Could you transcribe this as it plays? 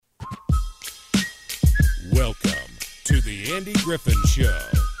Welcome to the Andy Griffin Show,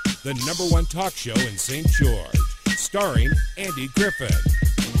 the #1 talk show in St. George, starring Andy Griffin.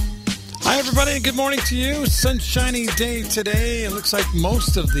 Hi, everybody, and good morning to you. Sunshiny day today. It looks like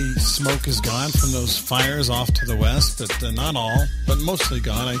most of the smoke is gone from those fires off to the west, but not all, but mostly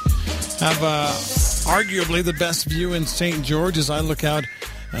gone. I have arguably the best view in St. George as I look out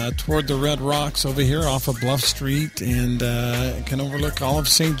toward the Red Rocks over here off of Bluff Street, and can overlook all of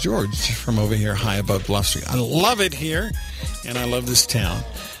St. George from over here high above Bluff Street. I love it here, and I love this town.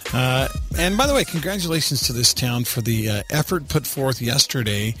 And by the way, congratulations to this town for the effort put forth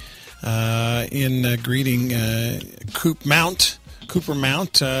yesterday in greeting Cooper Mount,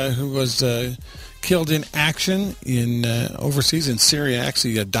 who was killed in action in overseas in Syria.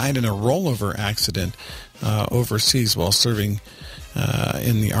 Actually died in a rollover accident overseas while serving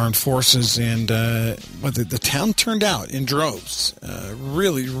in the armed forces, and the town turned out in droves.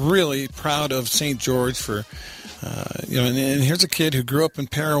 Really, really proud of St. George for, and here's a kid who grew up in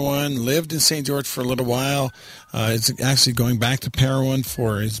Parowan, lived in St. George for a little while, is actually going back to Parowan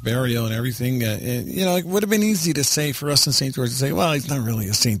for his burial and everything. It would have been easy to say for us in St. George to say, well, he's not really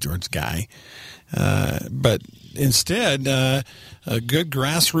a St. George guy. But instead, a good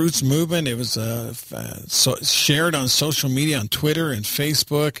grassroots movement. It was shared on social media, on Twitter and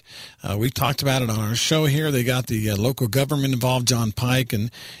Facebook. We talked about it on our show here. They got the local government involved, John Pike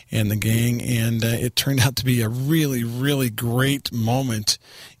and the gang, and it turned out to be a really, really great moment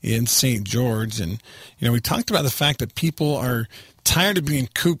in St. George. And, we talked about the fact that people are tired of being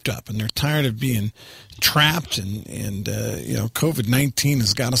cooped up, and they're tired of being trapped, and COVID-19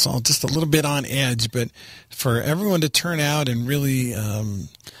 has got us all just a little bit on edge. But for everyone to turn out and really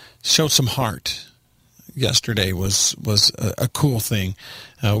show some heart yesterday was a cool thing.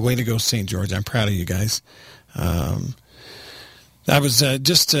 Way to go, St. George. I'm proud of you guys. I was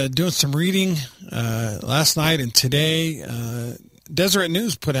just doing some reading last night and today. Deseret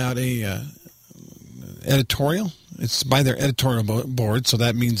News put out a editorial. It's by their editorial board, so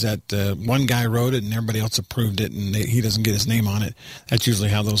that means that one guy wrote it and everybody else approved it, and he doesn't get his name on it. That's usually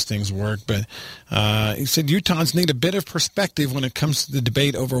how those things work. But he said Utahns need a bit of perspective when it comes to the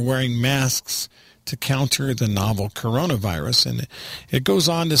debate over wearing masks to counter the novel coronavirus. And it goes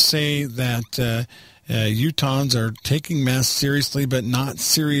on to say that Utahns are taking masks seriously, but not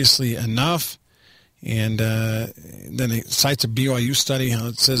seriously enough. And then it cites a BYU study how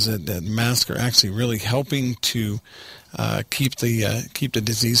it says that masks are actually really helping to keep the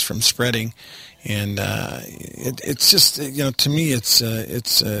disease from spreading. And it's just to me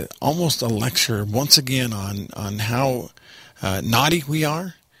it's almost a lecture once again on how naughty we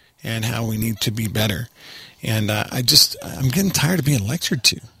are and how we need to be better. And I'm getting tired of being lectured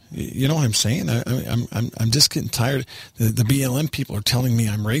to. You know what I'm saying? I'm just getting tired. The BLM people are telling me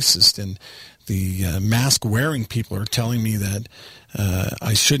I'm racist, and the mask wearing people are telling me that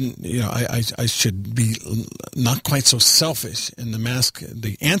I shouldn't. I should be not quite so selfish. And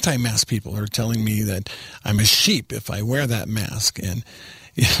the anti-mask people are telling me that I'm a sheep if I wear that mask. And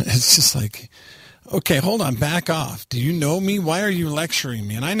it's just like, okay, hold on, back off. Do you know me? Why are you lecturing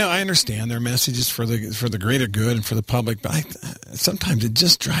me? And I understand their messages for the greater good and for the public, but sometimes it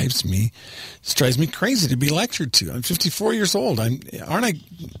just drives me crazy to be lectured to. I'm 54 years old. Aren't I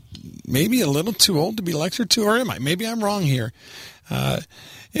maybe a little too old to be lectured to, or am I? Maybe I'm wrong here.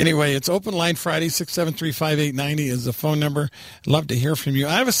 Anyway, it's Open Line Friday, 673-5890 is the phone number. I'd love to hear from you.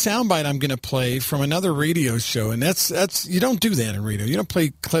 I have a soundbite I'm going to play from another radio show, and that's you don't do that in radio. You don't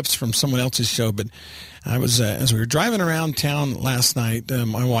play clips from someone else's show, but I was as we were driving around town last night,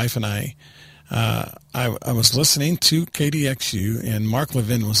 my wife and I was listening to KDXU, and Mark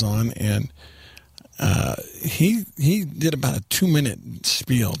Levin was on, and he did about a 2-minute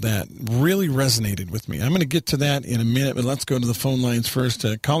spiel that really resonated with me. I'm going to get to that in a minute, but let's go to the phone lines first.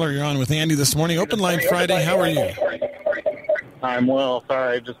 Caller, you're on with Andy this morning. Open Line Friday. How are you? I'm well.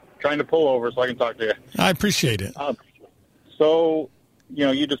 Sorry, just trying to pull over so I can talk to you. I appreciate it. So,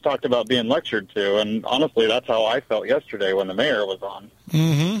 you just talked about being lectured to, and honestly, that's how I felt yesterday when the mayor was on.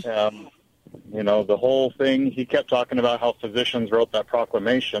 Mm-hmm. The whole thing, he kept talking about how physicians wrote that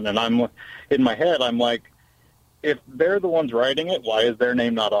proclamation, and in my head, I'm like, if they're the ones writing it, why is their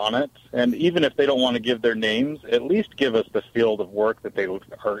name not on it? And even if they don't want to give their names, at least give us the field of work that they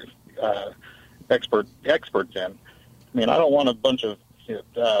are experts in. I mean, I don't want a bunch of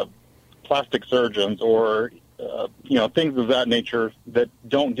plastic surgeons or things of that nature that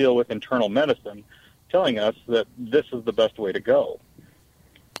don't deal with internal medicine telling us that this is the best way to go.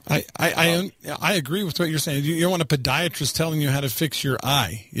 I agree with what you're saying. You don't want a podiatrist telling you how to fix your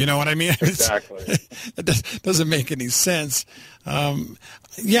eye. You know what I mean? Exactly. It doesn't make any sense. I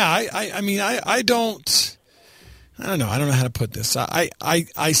don't. I don't know. I don't know how to put this.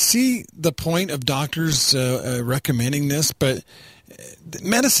 I see the point of doctors recommending this, but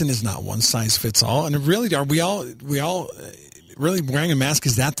medicine is not one size fits all. And really, are we all really wearing a mask?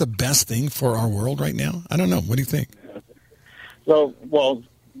 Is that the best thing for our world right now? I don't know. What do you think? So, well,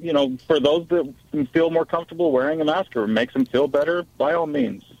 for those that feel more comfortable wearing a mask or makes them feel better, by all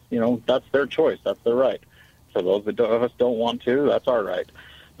means, that's their choice. That's their right. For those of us don't want to, that's our right.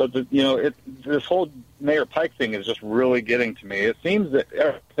 But, this whole Mayor Pike thing is just really getting to me. It seems that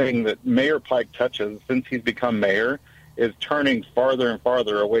everything that Mayor Pike touches since he's become mayor is turning farther and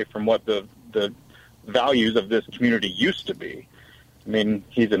farther away from what the values of this community used to be. I mean,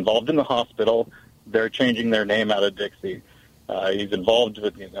 he's involved in the hospital. They're changing their name out of Dixie. He's involved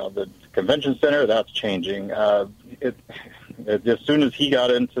with, the convention center. That's changing. As soon as he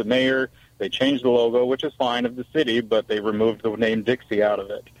got into mayor, they changed the logo, which is fine, of the city, but they removed the name Dixie out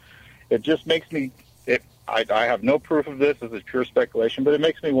of it. It just makes me, I have no proof of this. This is pure speculation, but it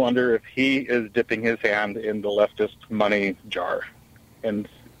makes me wonder if he is dipping his hand in the leftist money jar. And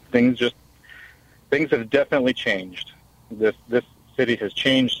things have definitely changed. This city has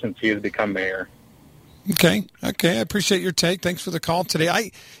changed since he has become mayor. Okay. I appreciate your take. Thanks for the call today.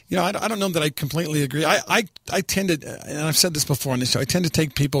 I don't know that I completely agree. I tend to, and I've said this before on the show, I tend to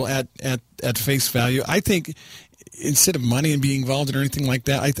take people at face value. I think instead of money and being involved in anything like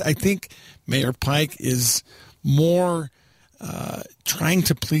that, I think Mayor Pike is more trying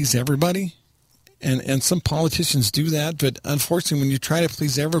to please everybody. And some politicians do that, but unfortunately, when you try to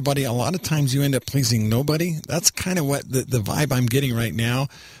please everybody, a lot of times you end up pleasing nobody. That's kind of what the vibe I'm getting right now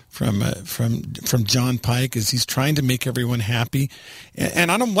from John Pike is he's trying to make everyone happy, and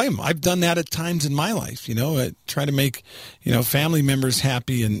I don't blame him. I've done that at times in my life, try to make family members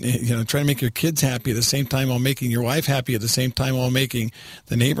happy, and try to make your kids happy at the same time while making your wife happy at the same time while making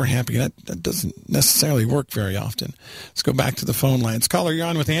the neighbor happy. That doesn't necessarily work very often. Let's go back to the phone lines. Caller, you're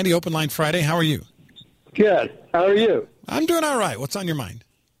on with Andy. Open Line Friday. How are you? Good. How are you? I'm doing all right. What's on your mind?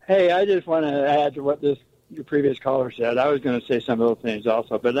 Hey, I just want to add to what your previous caller said. I was going to say some other things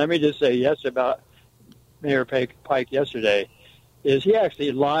also, but let me just say yes about Mayor Pike yesterday. Is he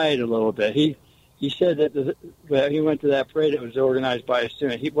actually lied a little bit? He said that when he went to that parade, it was organized by a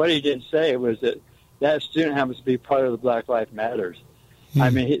student. What he didn't say was that student happens to be part of the Black Lives Matters. I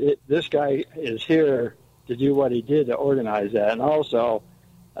mean, this guy is here to do what he did to organize that, and also.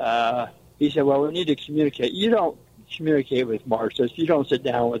 He said, well, we need to communicate. You don't communicate with Marxists. You don't sit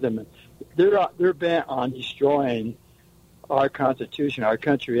down with them. They're bent on destroying our Constitution, our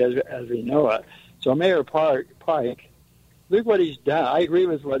country as we know it. So Mayor Pike, look what he's done. I agree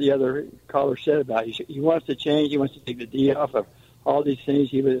with what the other caller said about it. He wants to change. He wants to take the D off of all these things.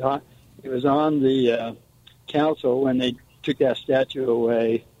 He was on the council when they took that statue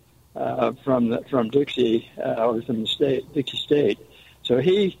away from Dixie or from the state, Dixie State. So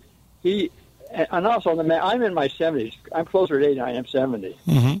he and also I'm in my 70s. I'm closer to 80 than I am 70.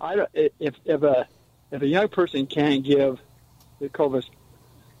 Mm-hmm. If a young person can't give the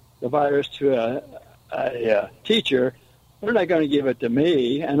virus to a teacher, they're not going to give it to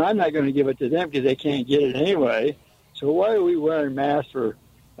me, and I'm not going to give it to them because they can't get it anyway. So why are we wearing masks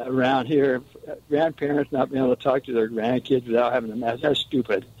around here? Grandparents not being able to talk to their grandkids without having a mask. That's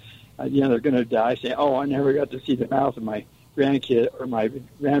stupid. They're going to die saying, "Oh, I never got to see the mouth of my grandkid or my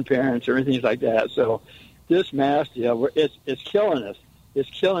grandparents or anything like that." So this mask deal, it's killing us. It's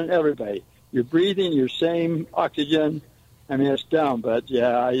killing everybody. You're breathing your same oxygen. I mean, it's dumb, but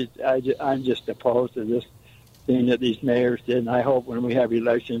yeah, I'm just opposed to this thing that these mayors did, and I hope when we have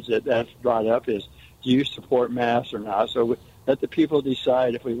elections that's brought up is, do you support masks or not? So let the people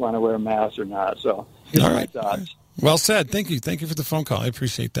decide if we want to wear masks or not. So here's my thoughts. Well said. Thank you. Thank you for the phone call. I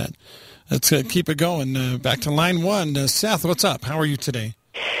appreciate that. Let's keep it going. Back to line one. Seth, what's up? How are you today?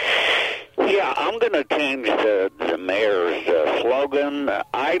 Yeah, I'm going to change the mayor's slogan.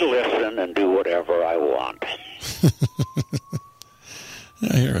 I listen and do whatever I want.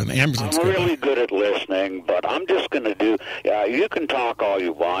 I hear an ambulance. I'm really good at listening, but I'm just going to do. You can talk all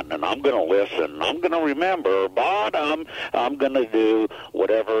you want, and I'm going to listen. I'm going to remember, but I'm going to do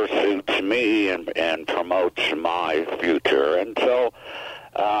whatever suits me and promotes my future. And so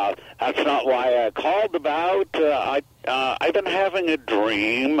that's not why I called about. I've been having a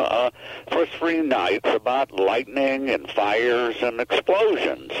dream for 3 nights about lightning and fires and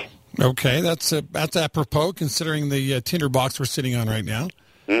explosions. Okay, that's apropos considering the tinderbox we're sitting on right now.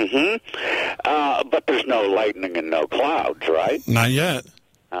 Mm-hmm. But there's no lightning and no clouds, right? Not yet.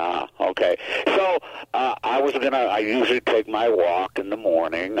 Okay. So I usually take my walk in the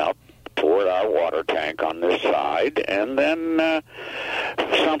morning up toward our water tank on this side, and then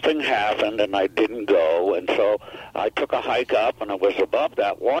something happened, and I didn't go, and so I took a hike up, and I was above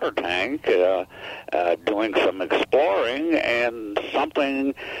that water tank doing some exploring, and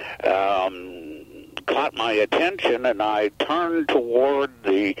something caught my attention, and I turned toward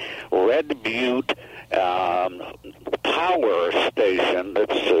the Red Butte power station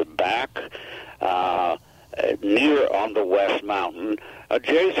that's back near on the West Mountain,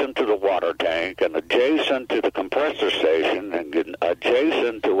 adjacent to the water tank and adjacent to the compressor station and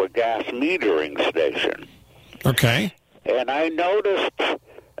adjacent to a gas metering station. Okay. And I noticed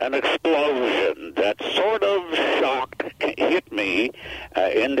an explosion that sort of hit me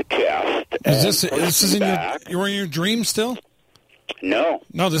in the chest. This is in your dream still? No.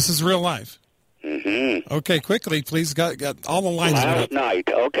 No, this is real life. Mm-hmm. Okay, quickly, please. Got all the lines. Last night,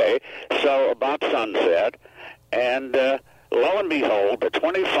 okay. So about sunset, and lo and behold, a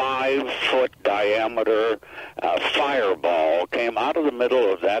 25-foot diameter fireball came out of the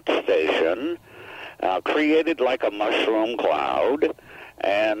middle of that station, created like a mushroom cloud,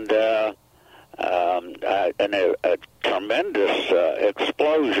 and a tremendous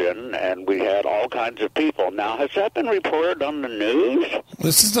explosion, and we had all kinds of people. Now, has that been reported on the news?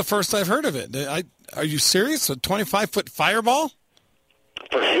 This is the first I've heard of it. Are you serious? A 25-foot fireball?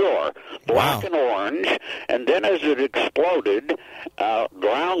 For sure. Black and orange. And then as it exploded,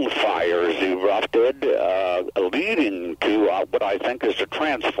 ground fires erupted, leading to what I think is a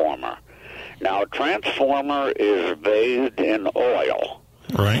transformer. Now, a transformer is bathed in oil.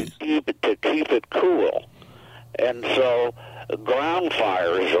 Right. To keep it cool. And so ground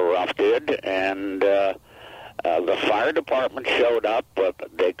fires erupted, and the fire department showed up, but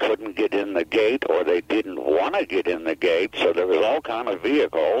they couldn't get in the gate, or they didn't want to get in the gate, so there was all kind of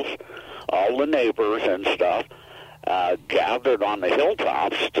vehicles. All the neighbors and stuff gathered on the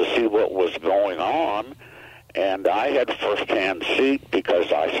hilltops to see what was going on, and I had first-hand seat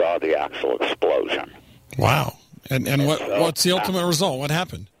because I saw the actual explosion. Wow. And what's the ultimate result? What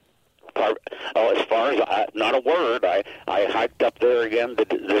happened? As far as not a word. I hiked up there again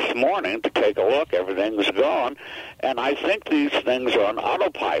this morning to take a look. Everything's gone, and I think these things are on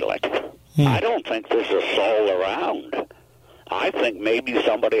autopilot. I don't think there's a soul around. I think maybe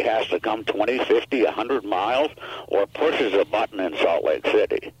somebody has to come 20, 50, 100 miles, or pushes a button in Salt Lake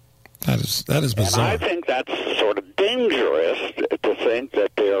City. That is bizarre. And I think that's sort of dangerous to think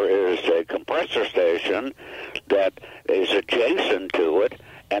that there is a compressor station that is adjacent to it,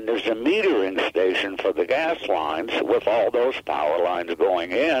 and there's a metering station for the gas lines with all those power lines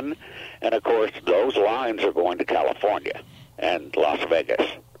going in. And, of course, those lines are going to California and Las Vegas.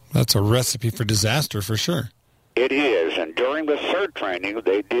 That's a recipe for disaster for sure. It is. And during the CERT training,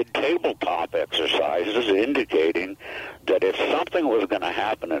 they did tabletop exercises indicating that if something was going to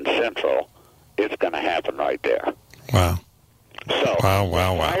happen in Central, it's going to happen right there. Wow. So,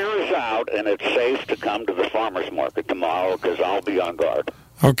 wow. fire is out, and it's safe to come to the farmer's market tomorrow because I'll be on guard.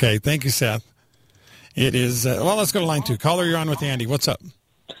 Okay, thank you, Seth. It is, let's go to line 2. Caller, you're on with Andy. What's up?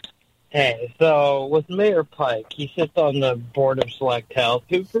 Hey, so with Mayor Pike, he sits on the Board of Select Health.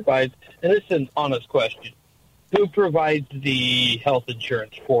 Who provides, and this is an honest question, who provides the health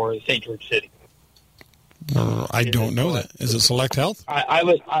insurance for St. George City? I don't know that. Is it Select Health?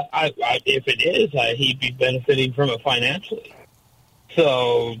 If it is, he'd be benefiting from it financially.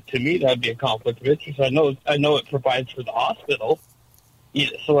 So to me, that'd be a conflict of interest. I know it provides for the hospital.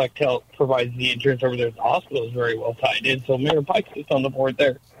 Select Health provides the insurance over there at the hospital is very well tied in. So Mayor Pike sits on the board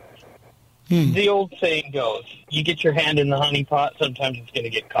there. The old saying goes, you get your hand in the honey pot, sometimes it's going to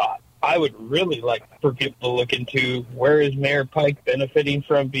get caught. I would really like for people to look into where is Mayor Pike benefiting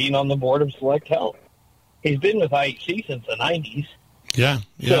from being on the board of Select Health. He's been with IHC since the 90s. Yeah.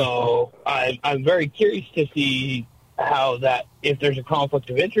 So I'm very curious to see how that, if there's a conflict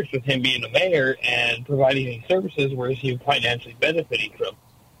of interest with him being the mayor and providing these services, where is he financially benefiting from?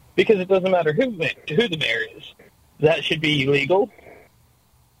 Because it doesn't matter who the mayor is. That should be illegal,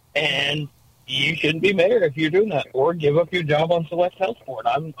 and you shouldn't be mayor if you're doing that, or give up your job on Select Health Board.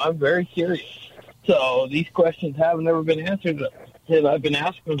 I'm very curious. So these questions have never been answered, and I've been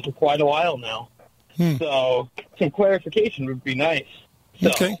asking them for quite a while now. So some clarification would be nice. So,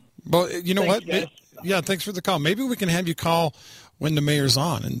 okay. Well, you know what? Guys. Yeah, thanks for the call. Maybe we can have you call when the mayor's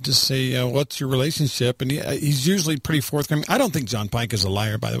on and just say, what's your relationship? And he's usually pretty forthcoming. I don't think John Pike is a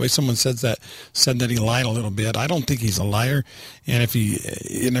liar, by the way. Someone said that he lied a little bit. I don't think he's a liar. And if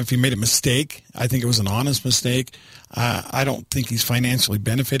he made a mistake, I think it was an honest mistake. I don't think he's financially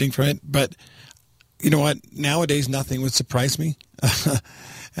benefiting from it. But you know what? Nowadays, nothing would surprise me.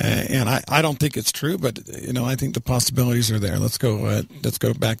 And I don't think it's true, but I think the possibilities are there. Let's go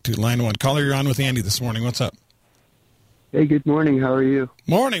back to line one. Caller, you're on with Andy this morning. What's up? Hey, good morning. How are you?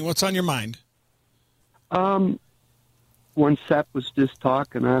 Morning. What's on your mind? One Sep was just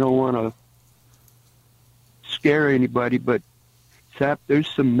talking. I don't want to scare anybody, but Sep, there's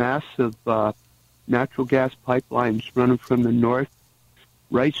some massive natural gas pipelines running from the north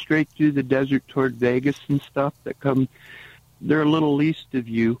right straight through the desert toward Vegas and stuff that come. They're a little east of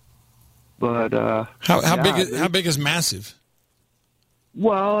you, but how big is massive?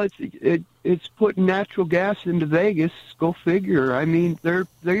 Well, it's putting natural gas into Vegas. Go figure. I mean,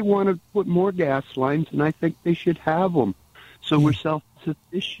 they want to put more gas lines, and I think they should have them, so we're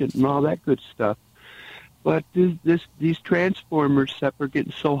self-sufficient and all that good stuff. But these transformers that are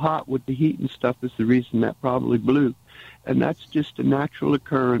getting so hot with the heat and stuff is the reason that probably blew. And that's just a natural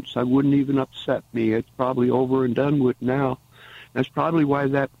occurrence. I wouldn't even upset me. It's probably over and done with now. That's probably why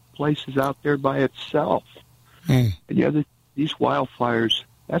that place is out there by itself. And these wildfires,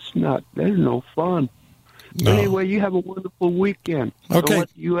 they're no fun. No. Anyway, you have a wonderful weekend. Okay. Don't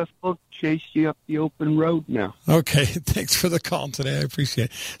let the UFO chase you up the open road now. Okay. Thanks for the call today. I appreciate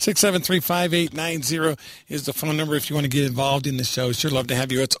it. 673-5890 is the phone number if you want to get involved in the show. Sure love to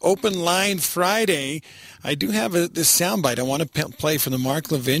have you. It's Open Line Friday. I do have this soundbite I want to play from the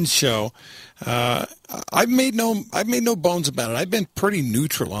Mark Levin show. I've made no bones about it. I've been pretty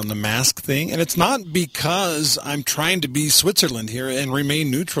neutral on the mask thing, and it's not because I'm trying to be Switzerland here and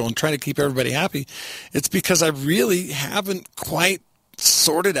remain neutral and try to keep everybody happy. It's because I really haven't quite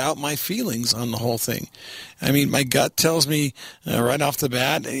sorted out my feelings on the whole thing. I mean, my gut tells me right off the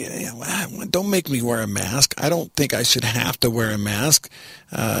bat, don't make me wear a mask. I don't think I should have to wear a mask.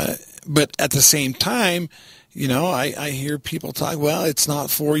 But at the same time, I hear people talk, well, it's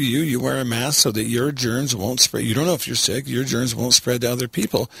not for you. You wear a mask so that your germs won't spread. You don't know if you're sick. Your germs won't spread to other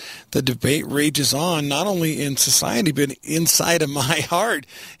people. The debate rages on, not only in society, but inside of my heart,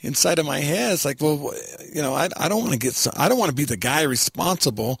 inside of my head. It's like, well, I don't want to be the guy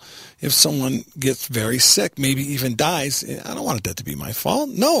responsible if someone gets very sick, maybe even dies. I don't want that to be my fault.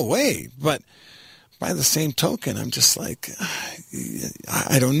 No way. But by the same token, I'm just like,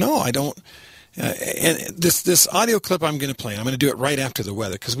 I don't know. And this audio clip I'm going to play, I'm going to do it right after the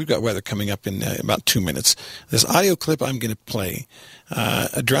weather because we've got weather coming up in about 2 minutes. This audio clip I'm going to play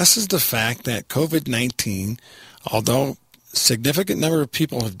addresses the fact that COVID-19, although a significant number of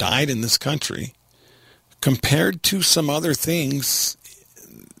people have died in this country, compared to some other things,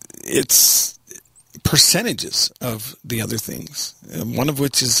 it's percentages of the other things, one of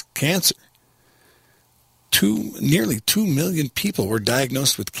which is cancer. Nearly 2 million people were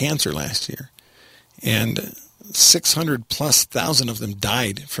diagnosed with cancer last year. And 600,000+ of them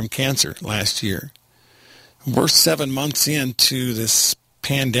died from cancer last year. We're 7 months into this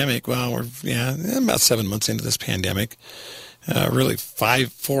pandemic. Well, about 7 months into this pandemic. Really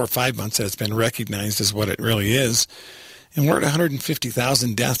 4 or 5 months that it's been recognized as what it really is. And we're at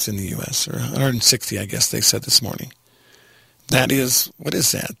 150,000 deaths in the U.S., or 160, I guess they said this morning. That is, what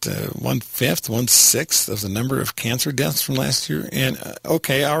is that, 1/5, 1/6 of the number of cancer deaths from last year? And,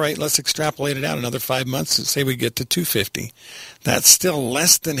 okay, all right, let's extrapolate it out another 5 months and say we get to 250. That's still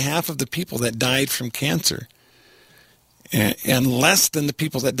less than half of the people that died from cancer and less than the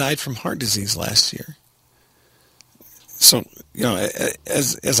people that died from heart disease last year. So,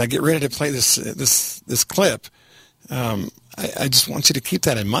 as I get ready to play this clip, I just want you to keep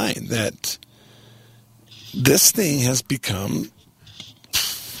that in mind, that this thing has become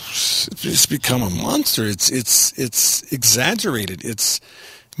a monster. It's exaggerated.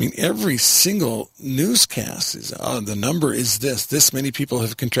 Every single newscast is, the number is this many people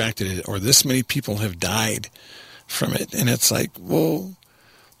have contracted it, or this many people have died from it. And it's like, well,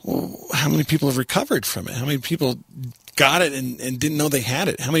 how many people have recovered from it? How many people got it and didn't know they had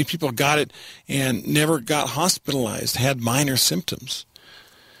it? How many people got it and never got hospitalized, had minor symptoms?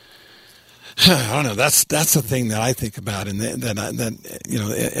 I don't know. That's the thing that I think about, and I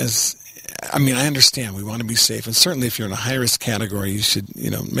understand we want to be safe, and certainly if you're in a high risk category, you should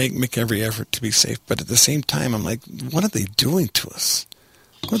make every effort to be safe. But at the same time, I'm like, what are they doing to us?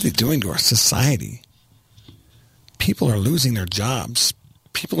 What are they doing to our society? People are losing their jobs.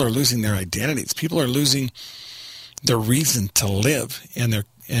 People are losing their identities. People are losing their reason to live, and they're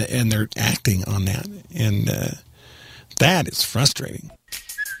acting on that, and that is frustrating.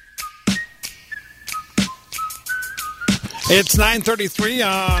 It's 9:33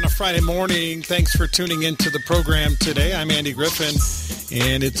 on a Friday morning. Thanks for tuning into the program today. I'm Andy Griffin,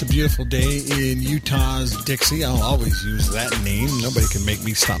 and it's a beautiful day in Utah's Dixie. I'll always use that name. Nobody can make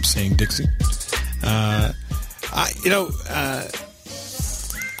me stop saying Dixie.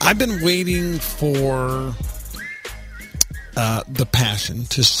 I've been waiting for the passion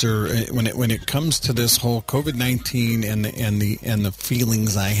to stir when it comes to this whole COVID-19 and the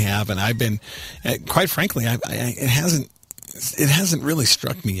feelings I have, and I've been, quite frankly, it hasn't really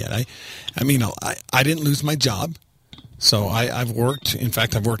struck me yet. I didn't lose my job, so I've worked. In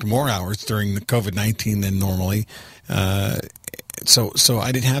fact, I've worked more hours during the COVID-19 than normally. So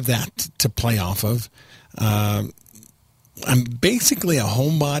I didn't have that to play off of. I'm basically a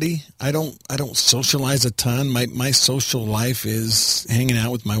homebody. I don't socialize a ton. My social life is hanging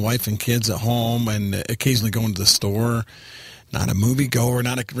out with my wife and kids at home and occasionally going to the store. Not a movie goer,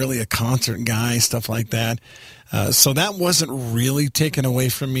 not really a concert guy, stuff like that. So that wasn't really taken away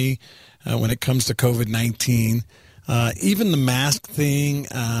from me when it comes to COVID-19. Even the mask thing,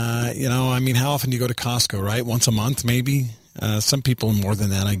 how often do you go to Costco, right? Once a month, maybe? Some people more than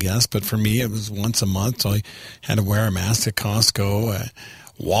that, I guess. But for me, it was once a month, so I had to wear a mask at Costco.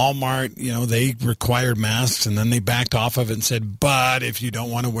 Walmart, they required masks, and then they backed off of it and said, but if you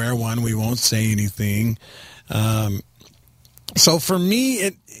don't want to wear one, we won't say anything. So for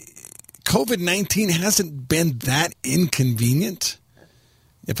me, COVID-19 hasn't been that inconvenient,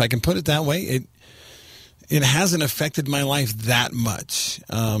 if I can put it that way. It hasn't affected my life that much.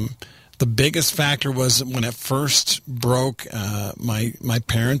 The biggest factor was when it first broke. My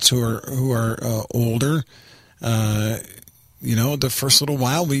parents, who are older, the first little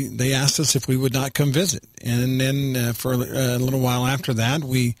while they asked us if we would not come visit, and then for a little while after that,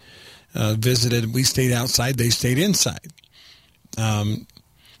 we visited. We stayed outside; they stayed inside. And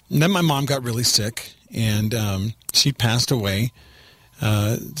then my mom got really sick, and she passed away.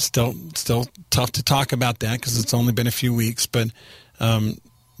 Still tough to talk about that because it's only been a few weeks, but.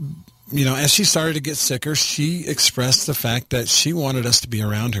 As she started to get sicker, she expressed the fact that she wanted us to be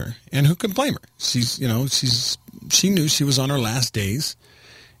around her, and who could blame her? She knew she was on her last days,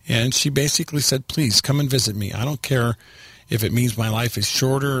 and she basically said, "Please come and visit me. I don't care if it means my life is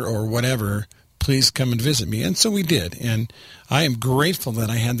shorter or whatever. Please come and visit me." And so we did, and I am grateful that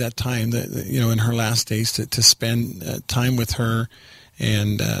I had that time, in her last days, to spend time with her,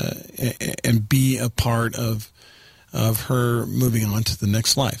 and be a part of her moving on to the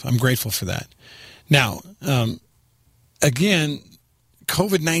next life. I'm grateful for that. Now, again,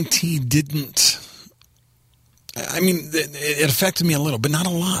 COVID-19 didn't, it affected me a little, but not a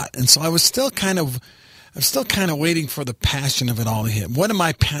lot. And so I'm still kind of waiting for the passion of it all to hit. What am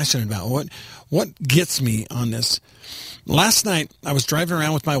I passionate about? What gets me on this? Last night, I was driving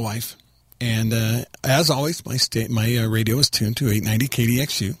around with my wife, and as always, my radio is tuned to 890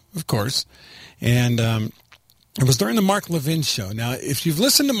 KDXU, of course, and it was during the Mark Levin show. Now, if you've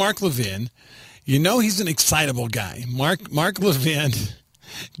listened to Mark Levin, you know he's an excitable guy. Mark Levin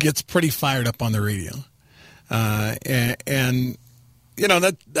gets pretty fired up on the radio, and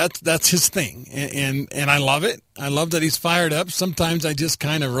that's his thing, and I love it. I love that he's fired up. Sometimes I just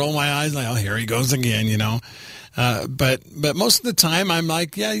kind of roll my eyes like, oh, here he goes again, But most of the time I'm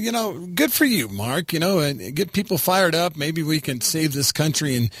like, yeah, good for you, Mark, and get people fired up. Maybe we can save this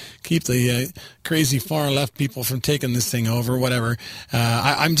country and keep the crazy far left people from taking this thing over, whatever.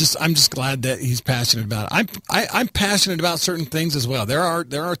 I'm just glad that he's passionate about it. I'm passionate about certain things as well. There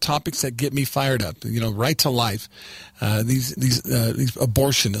are topics that get me fired up, right to life. These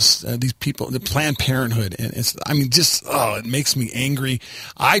abortionists, these people, the Planned Parenthood, and it makes me angry.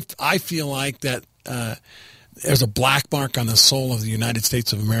 I feel like that, there's a black mark on the soul of the United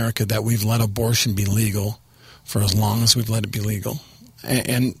States of America that we've let abortion be legal for as long as we've let it be legal.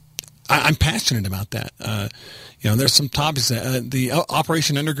 And I'm passionate about that. There's some topics, the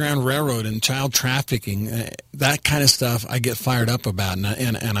Operation Underground Railroad and child trafficking, that kind of stuff I get fired up about.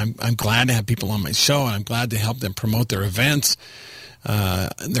 And I'm glad to have people on my show, and I'm glad to help them promote their events.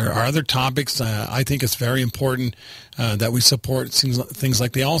 There are other topics. I think it's very important that we support things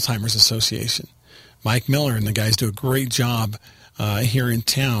like the Alzheimer's Association. Mike Miller and the guys do a great job here in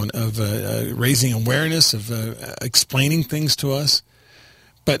town of raising awareness, of explaining things to us.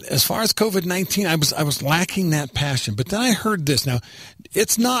 But as far as COVID-19, I was lacking that passion. But then I heard this. Now,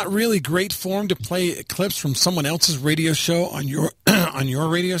 it's not really great form to play clips from someone else's radio show on your on your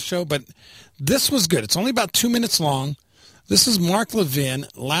radio show, but this was good. It's only about 2 minutes long. This is Mark Levin.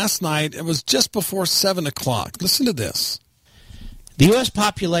 Last night, it was just before 7 o'clock. Listen to this. The U.S.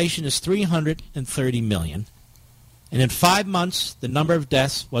 population is 330 million, and in 5 months, the number of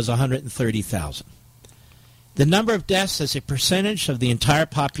deaths was 130,000. The number of deaths as a percentage of the entire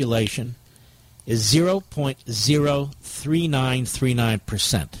population is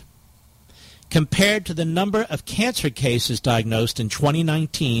 0.03939%. Compared to the number of cancer cases diagnosed in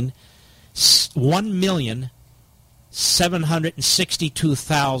 2019, 1 million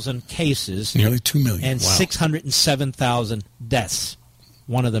 762,000 cases. Nearly 2 million. And wow. 607,000 deaths,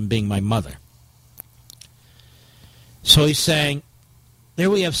 one of them being my mother. So he's saying, there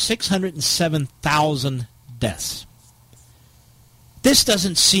we have 607,000 deaths. This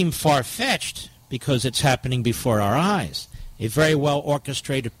doesn't seem far-fetched because it's happening before our eyes. A very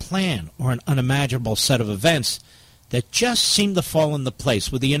well-orchestrated plan or an unimaginable set of events that just seem to fall into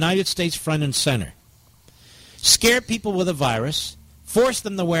place with the United States front and center. Scare people with a virus, force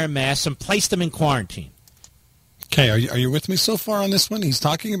them to wear masks, and place them in quarantine. Okay, are you with me so far on this one? He's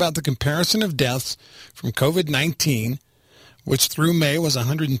talking about the comparison of deaths from COVID-19, which through May was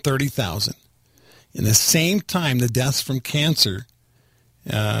 130,000. In the same time, the deaths from cancer,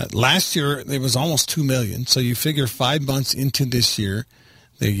 last year it was almost 2 million. So you figure 5 months into this year,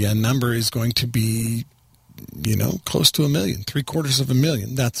 the number is going to be, close to 1 million,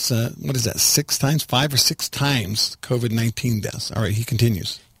 750,000. That's, what is that, 5 or 6 times COVID-19 deaths. All right, he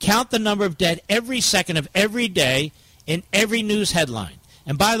continues. Count the number of dead every second of every day in every news headline.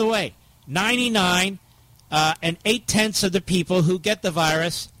 And by the way, 99 and 0.8 of the people who get the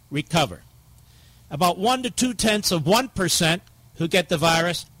virus recover. About 1 to 0.2% who get the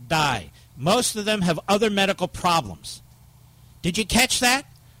virus die. Most of them have other medical problems. Did you catch that?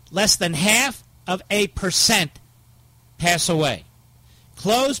 Less than 0.5% pass away.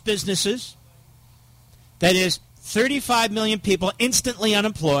 Closed businesses, that is 35 million people instantly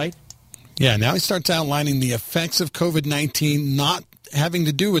unemployed. Yeah, now he starts outlining the effects of COVID-19 not having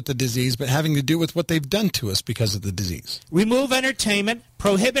to do with the disease, but having to do with what they've done to us because of the disease. Remove entertainment,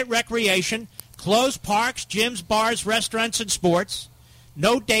 prohibit recreation, close parks, gyms, bars, restaurants, and sports.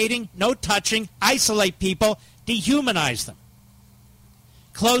 No dating, no touching, isolate people, dehumanize them.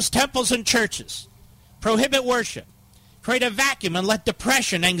 Close temples and churches. Prohibit worship. Create a vacuum and let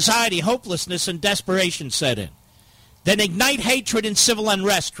depression, anxiety, hopelessness, and desperation set in. Then ignite hatred and civil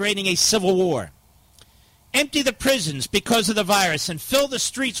unrest, creating a civil war. Empty the prisons because of the virus and fill the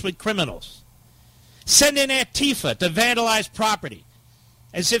streets with criminals. Send in Antifa to vandalize property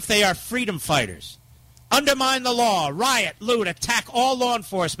as if they are freedom fighters. Undermine the law, riot, loot, attack all law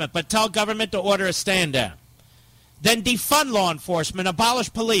enforcement, but tell government to order a stand down. Then defund law enforcement,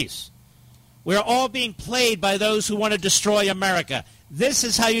 abolish police. We're all being played by those who want to destroy America. This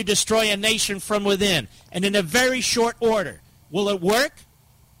is how you destroy a nation from within, and in a very short order. Will it work?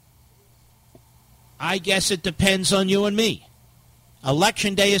 I guess it depends on you and me.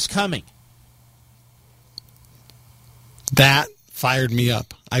 Election day is coming. That fired me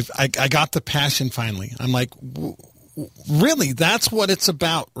up. I got the passion finally. I'm like, really? That's what it's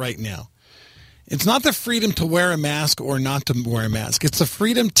about right now. It's not the freedom to wear a mask or not to wear a mask. It's the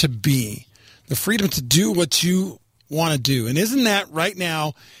freedom to be, the freedom to do what you want to do. And isn't that right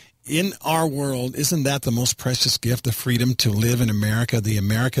now in our world, isn't that the most precious gift, the freedom to live in America, the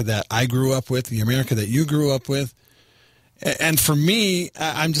America that I grew up with, the America that you grew up with? And for me,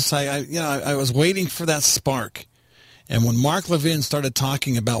 I'm just like, I was waiting for that spark. And when Mark Levin started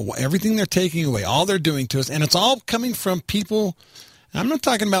talking about everything they're taking away, all they're doing to us, and it's all coming from people, I'm not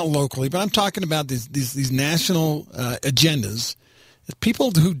talking about locally, but I'm talking about these national agendas,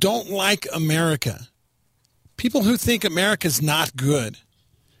 people who don't like America, people who think America's not good.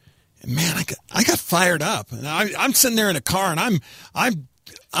 And man, I got fired up. And I'm sitting there in a car, and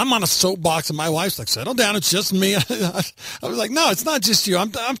I'm on a soapbox, and my wife's like, "Settle down, it's just me." I was like, "No, it's not just you.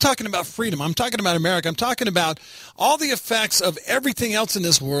 I'm talking about freedom. I'm talking about America. I'm talking about all the effects of everything else in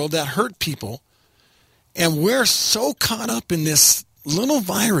this world that hurt people, and we're so caught up in this little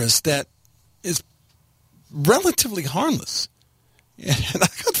virus that is relatively harmless." And I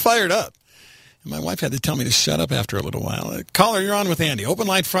got fired up. And my wife had to tell me to shut up after a little while. Caller, you're on with Andy. Open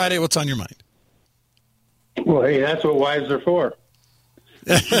Line Friday. What's on your mind? Well, hey, that's what wives are for.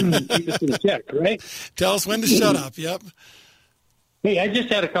 Keep us in check, right? Tell us when to shut up. Yep. Hey, I just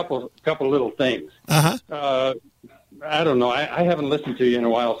had a couple little things. Uh-huh. I don't know. I haven't listened to you in a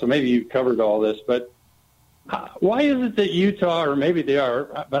while, so maybe you covered all this. But why is it that Utah, or maybe they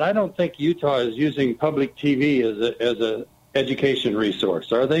are, but I don't think Utah is using public TV as a education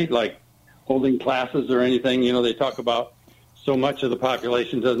resource? Are they, like, holding classes or anything? You know, they talk about so much of the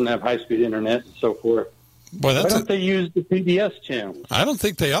population doesn't have high-speed internet and so forth. Boy, why don't they use the PBS channel? I don't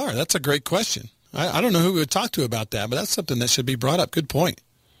think they are. That's a great question. I don't know who we would talk to about that, but that's something that should be brought up. Good point.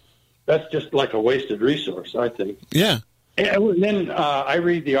 That's just like a wasted resource, I think. Yeah. And then I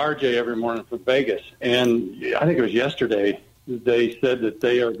read the RJ every morning from Vegas, and I think it was yesterday, they said that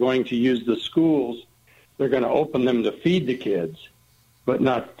they are going to use the schools. They're going to open them to feed the kids, but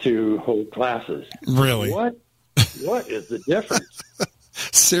not to hold classes. Really? What is the difference?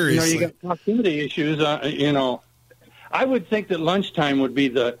 Seriously. You got proximity issues, I would think that lunchtime would be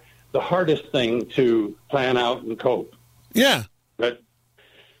the hardest thing to plan out and cope. Yeah.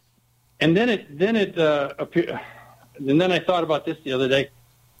 And then I thought about this the other day.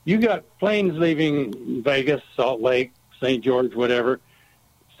 You got planes leaving Vegas, Salt Lake, St. George, whatever.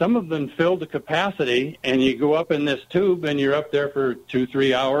 Some of them fill to capacity, and you go up in this tube, and you're up there for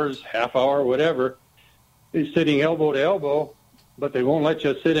 2-3 hours, half hour, whatever. You're sitting elbow to elbow, but they won't let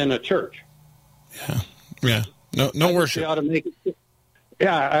you sit in a church. Yeah. No worship. They ought to make it.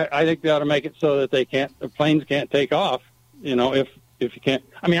 Yeah, I think they ought to make it so that the planes can't take off. You know, if you can't.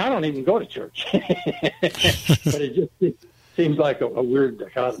 I mean, I don't even go to church, but it just seems like a weird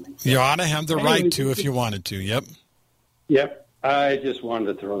dichotomy. You ought to have the right to if you wanted to. Yep. I just wanted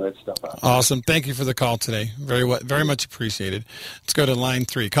to throw that stuff out. Awesome. Thank you for the call today. Very much appreciated. Let's go to line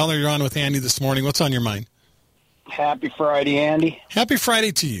 3. Caller, you're on with Andy this morning. What's on your mind? Happy Friday, Andy. Happy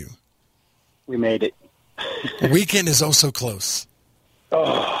Friday to you. We made it. The weekend is oh so close.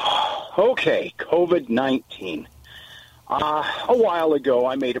 Oh, okay. COVID-19. A while ago,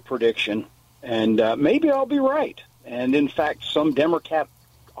 I made a prediction, and maybe I'll be right. And in fact, some Democrat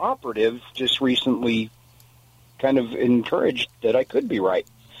operative just recently kind of encouraged that I could be right.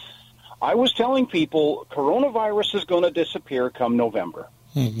 I was telling people coronavirus is going to disappear come November.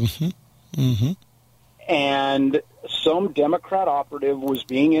 Mm-hmm. Mm-hmm. And some Democrat operative was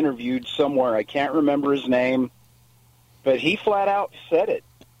being interviewed somewhere. I can't remember his name, but he flat out said it.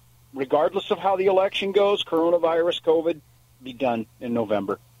 Regardless of how the election goes, coronavirus, COVID, be done in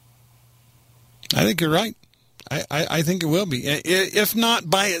November. I think you're right. I think it will be. If not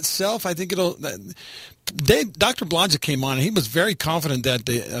by itself, I think it'll. Dr. Blodgett came on, and he was very confident that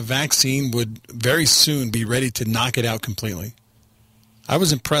the vaccine would very soon be ready to knock it out completely. I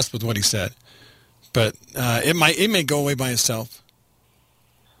was impressed with what he said, but it may go away by itself.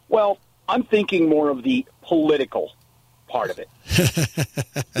 Well, I'm thinking more of the political part of it.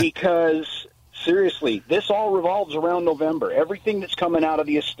 Because, seriously, this all revolves around November. Everything that's coming out of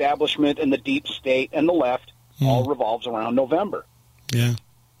the establishment and the deep state and the left all revolves around November. Yeah.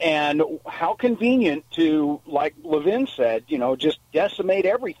 And how convenient to, like Levin said, just decimate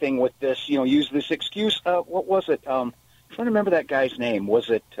everything with this, use this excuse. What was it? I'm trying to remember that guy's name. Was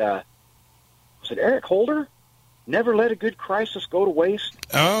it Eric Holder? Never let a good crisis go to waste.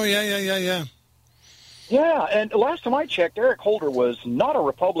 Oh, yeah. Yeah, and last time I checked, Eric Holder was not a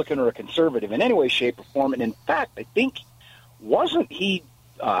Republican or a conservative in any way, shape, or form. And in fact, I think, wasn't he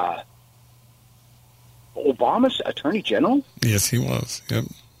Obama's Attorney General? Yes, he was. Yep.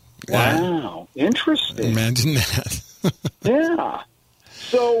 Wow, interesting. Imagine that. Yeah.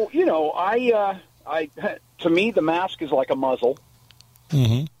 So, I to me, the mask is like a muzzle.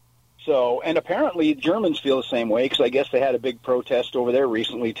 Mm-hmm. So, and apparently Germans feel the same way, because I guess they had a big protest over there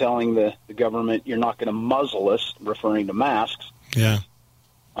recently telling the government, you're not going to muzzle us, referring to masks. Yeah.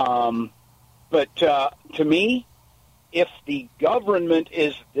 But to me, if the government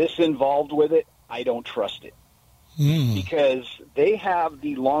is this involved with it, I don't trust it. Because they have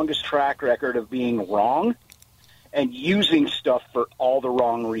the longest track record of being wrong and using stuff for all the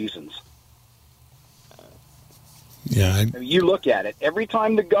wrong reasons. Yeah. You look at it. Every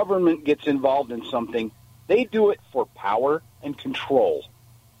time the government gets involved in something, they do it for power and control.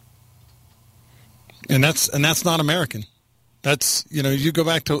 And that's not American. That's, you go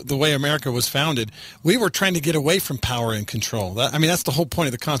back to the way America was founded. We were trying to get away from power and control. That's the whole point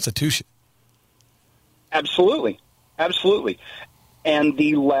of the Constitution. Absolutely. And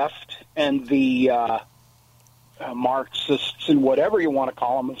the left and the Marxists and whatever you want to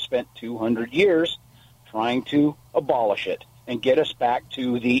call them have spent 200 years trying to abolish it and get us back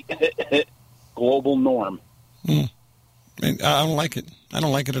to the global norm. I don't like it. I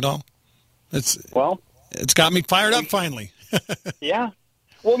don't like it at all. It's got me fired up finally. Yeah.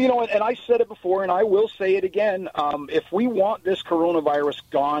 Well, and I said it before, and I will say it again. If we want this coronavirus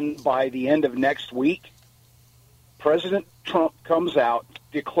gone by the end of next week, President Trump comes out,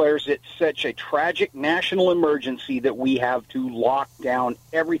 declares it such a tragic national emergency that we have to lock down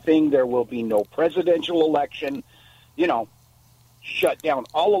everything. There will be no presidential election, shut down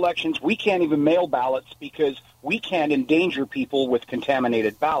all elections. We can't even mail ballots because we can't endanger people with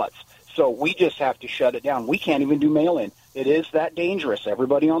contaminated ballots. So we just have to shut it down. We can't even do mail-in. It is that dangerous.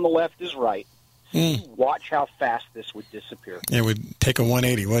 Everybody on the left is right. Watch how fast this would disappear. It would take a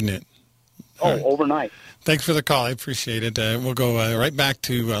 180, wouldn't it? Right. Overnight. Thanks for the call. I appreciate it. We'll go right back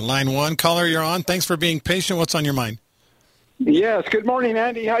to line 1. Caller, you're on. Thanks for being patient. What's on your mind? Yes. Good morning,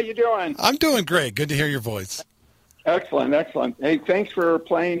 Andy. How you doing? I'm doing great. Good to hear your voice. Excellent. Hey, thanks for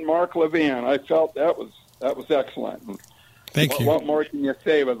playing Mark Levin. I felt that was excellent. Thank you. What more can you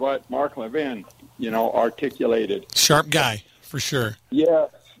say with what Mark Levin articulated. Sharp guy, for sure. Yes.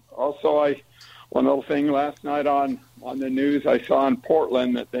 Also, one little thing last night on the news, I saw in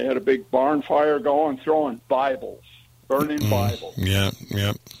Portland that they had a big barn fire going, throwing Bibles, burning Bibles. Yeah.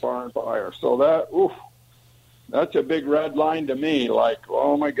 Barn fire. So that's a big red line to me. Like,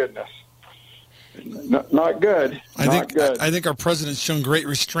 oh my goodness, not good. I think our president's shown great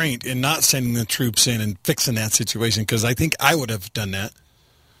restraint in not sending the troops in and fixing that situation, because I think I would have done that.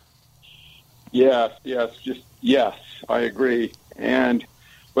 Yes, I agree. And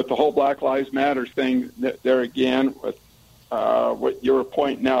with the whole Black Lives Matter thing, there again, with what you were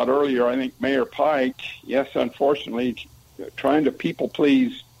pointing out earlier, I think Mayor Pike, yes, unfortunately, trying to people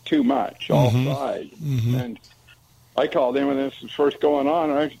please too much, all sides. Mm-hmm. And I called in when this was first going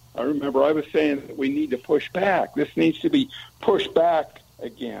on. I remember I was saying that we need to push back. This needs to be pushed back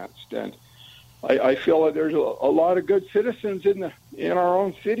against. And I feel that there's a lot of good citizens in our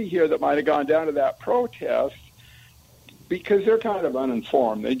own city here that might have gone down to that protest because they're kind of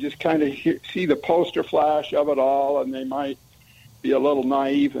uninformed. They just kind of see the poster flash of it all, and they might be a little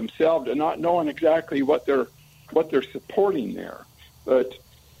naive themselves and not knowing exactly what they're supporting there. But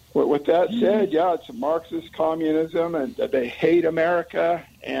with that said, yeah, it's a Marxist communism, and they hate America.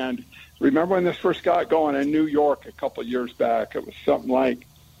 And remember when this first got going in New York a couple of years back, it was something like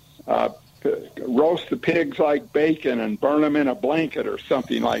roast the pigs like bacon and burn them in a blanket or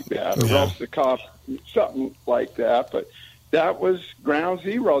something like that, or roast the cops, something like that. But that was ground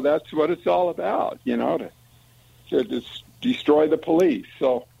zero. That's what it's all about, to destroy the police.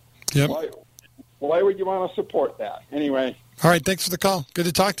 So why would you want to support that? Anyway. All right, thanks for the call. Good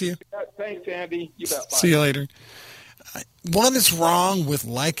to talk to you. Thanks, Andy. You bet. Bye. See you later. What is wrong with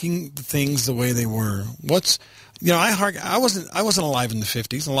liking the things the way they were? I wasn't alive in the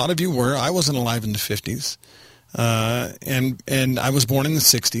 50s. A lot of you were. I wasn't alive in the 50s, and I was born in the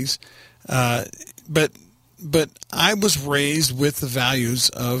 60s. But I was raised with the values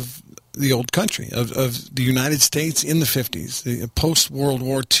of the old country, of the United States in the 50s, the post-World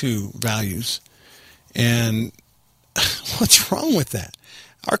War II values. And what's wrong with that?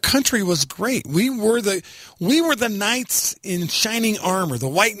 Our country was great. We were the knights in shining armor, the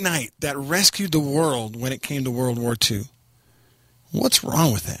white knight that rescued the world when it came to World War II. What's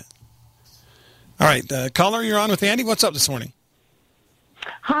wrong with that? All right, caller, you're on with Andy. What's up this morning?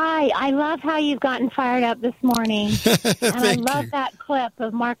 Hi, I love how you've gotten fired up this morning. And I love that clip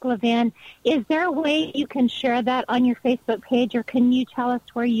of Mark Levin. Is there a way you can share that on your Facebook page, or can you tell us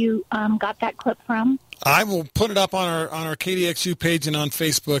where you got that clip from? I will put it up on our KDXU page and on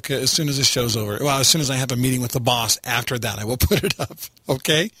Facebook as soon as the show's over. Well, as soon as I have a meeting with the boss after that, I will put it up.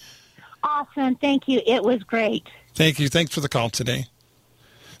 Okay? Awesome. Thank you. It was great. Thank you. Thanks for the call today.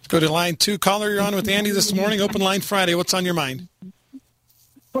 Let's go to line 2. Caller, you're on with Andy this morning. Open line Friday. What's on your mind?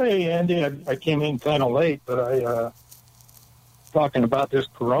 Hey, Andy, I came in kind of late, but talking about this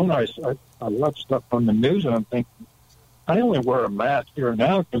corona, I love stuff on the news, and I'm thinking, I only wear a mask here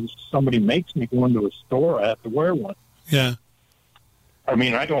now because somebody makes me go into a store. I have to wear one. Yeah. I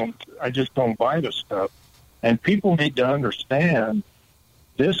mean, I just don't buy the stuff. And people need to understand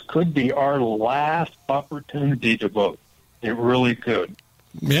this could be our last opportunity to vote. It really could.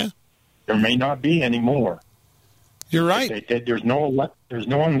 Yeah. There may not be any more. You're right. There's no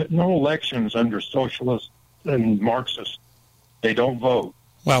elections under socialists and Marxists. They don't vote.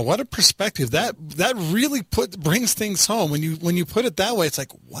 Wow, what a perspective. That really brings things home. When you put it that way, it's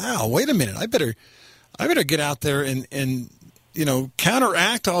like, wow, wait a minute. I better get out there and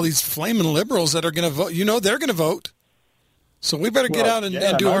counteract all these flaming liberals that are going to vote. They're going to vote. So we better get out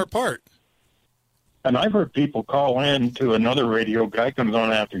and do our part. And I've heard people call in to another radio guy comes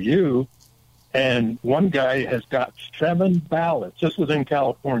on after you, and one guy has got 7 ballots. This was in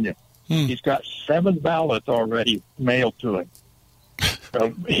California. He's got 7 ballots already mailed to him.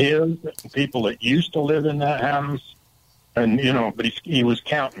 His people that used to live in that house, and but he was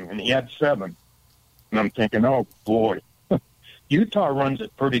counting, and he had 7. And I'm thinking, oh boy, Utah runs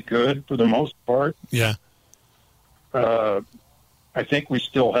it pretty good for the most part. Yeah. I think we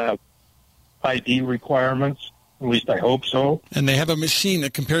still have ID requirements. At least I hope so. And they have a machine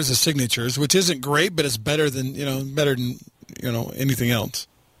that compares the signatures, which isn't great, but it's better than anything else.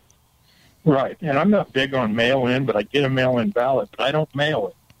 Right. And I'm not big on mail-in, but I get a mail-in ballot, but I don't mail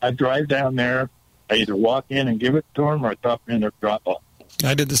it. I drive down there. I either walk in and give it to them, or I drop in their drop-off.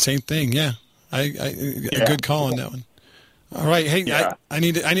 I did the same thing. Yeah. A good call on that one. All right. Hey, yeah. I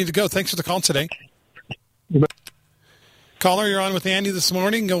need to go. Thanks for the call today. Caller, you're on with Andy this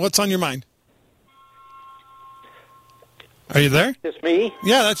morning. What's on your mind? Are you there? It's me?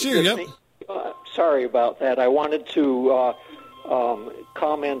 Yeah, that's you. Yep. Sorry about that. I wanted to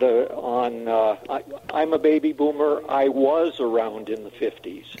comment on, I'm a baby boomer. I was around in the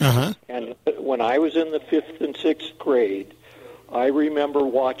 50s. Uh-huh. And when I was in the 5th and 6th grade, I remember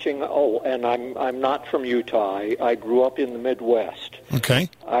watching, and I'm not from Utah. I grew up in the Midwest. Okay.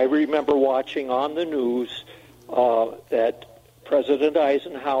 I remember watching on the news that President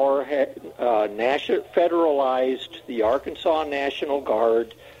Eisenhower had federalized the Arkansas National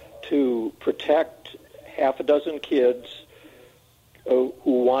Guard to protect half a dozen kids who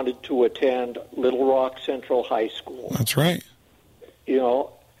wanted to attend Little Rock Central High School. That's right. You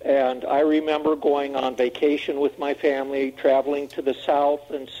know, and I remember going on vacation with my family, traveling to the south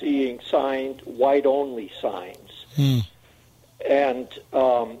and seeing signed white-only signs. And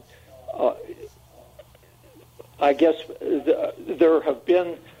I guess there have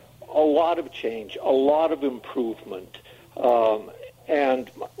been a lot of change, a lot of improvement. And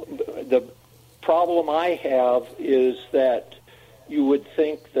the problem I have is that you would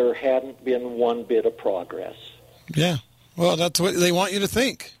think there hadn't been one bit of progress. Yeah. Well, that's what they want you to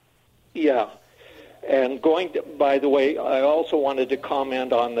think. Yeah. And by the way, I also wanted to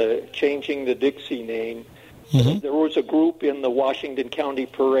comment on the changing the Dixie name. Mm-hmm. There was a group in the Washington County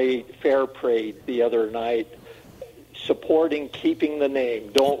Fair Parade the other night supporting keeping the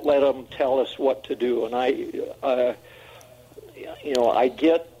name. Don't let them tell us what to do. And I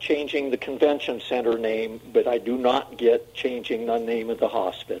get changing the convention center name, but I do not get changing the name of the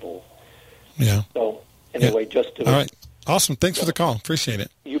hospital. Yeah. So anyway, just to... All right. Awesome. Thanks for the call. Appreciate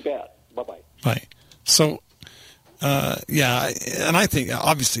it. You bet. Bye-bye. Bye. So, and I think,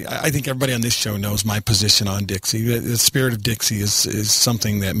 obviously, I think everybody on this show knows my position on Dixie. The spirit of Dixie is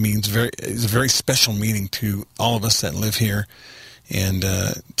something that is a very special meaning to all of us that live here. And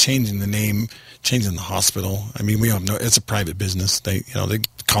changing the name, changing the hospital. I mean, we don't know. It's a private business. They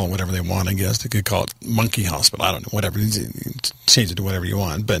call it whatever they want. I guess they could call it Monkey Hospital. I don't know. Whatever. Change it to whatever you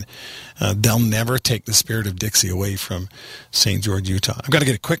want. But they'll never take the spirit of Dixie away from St. George, Utah. I've got to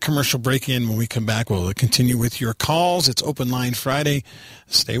get a quick commercial break in. When we come back, we'll continue with your calls. It's Open Line Friday.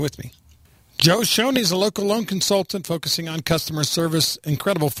 Stay with me. Joe Shoney is a local loan consultant focusing on customer service.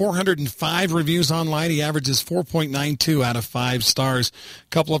 Incredible 405 reviews online. He averages 4.92 out of 5 stars. A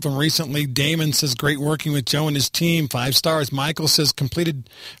couple of them recently. Damon says, great working with Joe and his team. 5 stars. Michael says,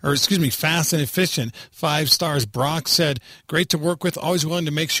 fast and efficient. 5 stars. Brock said, great to work with. Always willing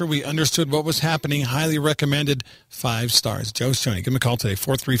to make sure we understood what was happening. Highly recommended. 5 stars. Joe Shoney. Give him a call today.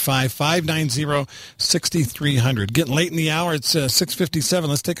 435-590-6300. Getting late in the hour. It's 6:57.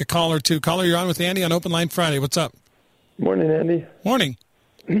 Let's take a call or two. Caller, you're on with Andy on Open Line Friday. What's up? Morning, Andy. Morning.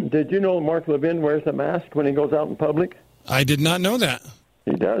 Did you know Mark Levin wears a mask when he goes out in public? I did not know that.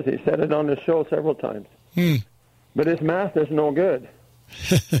 He does. He said it on his show several times. But his math is no good.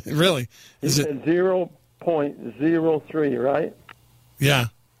 Really? He said 0.03, right? Yeah.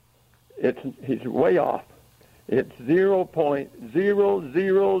 He's way off. It's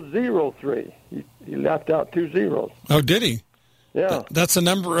 0.0003. He left out 2 zeros. Oh, did he? Yeah. That's the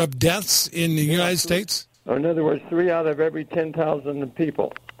number of deaths in the United States? Or in other words, 3 out of every 10,000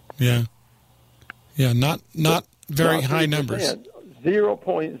 people. Yeah. Yeah, not very high numbers.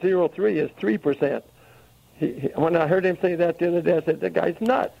 0.03 is 3%. When I heard him say that the other day, I said, the guy's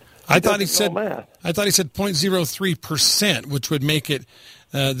nuts. I thought he said 0.03%, which would make it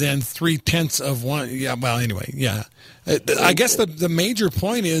then 0.3%. Yeah, well, anyway, yeah. I guess the major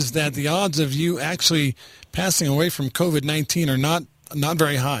point is that the odds of you actually passing away from COVID-19 are not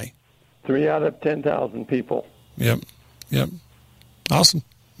very high. 3 out of 10,000 people. Yep. Awesome.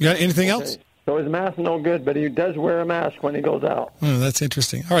 You got anything else? So his mask's no good, but he does wear a mask when he goes out. Oh, that's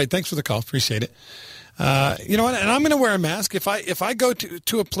interesting. All right, thanks for the call. Appreciate it. You know what? And I'm going to wear a mask. If I go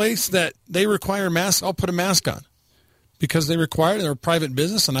to a place that they require a mask, I'll put a mask on. Because they require it, they're a private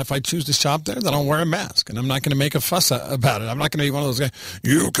business, and if I choose to shop there, then I'll wear a mask, and I'm not going to make a fuss about it. I'm not going to be one of those guys,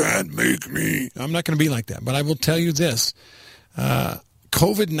 you can't make me. I'm not going to be like that. But I will tell you this,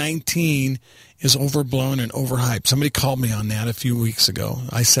 COVID-19 is overblown and overhyped. Somebody called me on that a few weeks ago.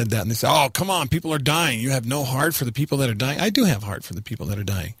 I said that, and they said, oh, come on, people are dying. You have no heart for the people that are dying. I do have heart for the people that are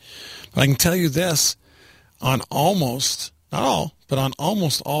dying. But I can tell you this, on almost, not all, but on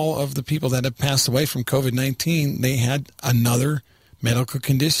almost all of the people that have passed away from COVID-19, they had another medical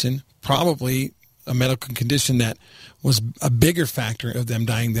condition, probably a medical condition that was a bigger factor of them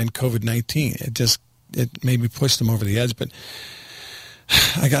dying than COVID-19. It maybe pushed them over the edge. But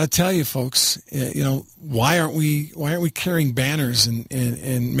I got to tell you, folks, why aren't we carrying banners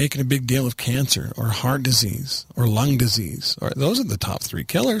and making a big deal of cancer or heart disease or lung disease? Those are the top 3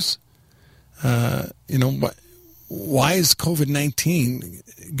 killers. Why is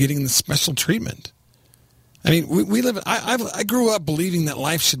COVID-19 getting the special treatment? I mean, we live. I grew up believing that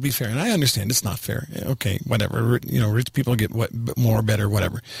life should be fair, and I understand it's not fair. Okay, whatever. You know, rich people get more, better,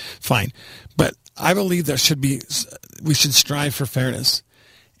 whatever. Fine, but I believe we should strive for fairness,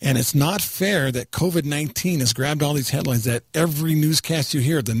 and it's not fair that COVID-19 has grabbed all these headlines. That every newscast you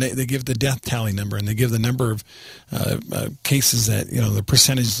hear, they give the death tally number and they give the number of cases that the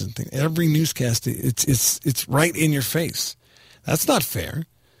percentages and things. Every newscast, it's right in your face. That's not fair.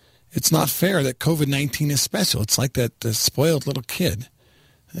 It's not fair that COVID-19 is special. It's like that spoiled little kid,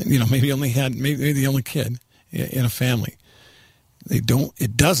 maybe the only kid in a family.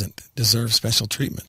 It doesn't deserve special treatment.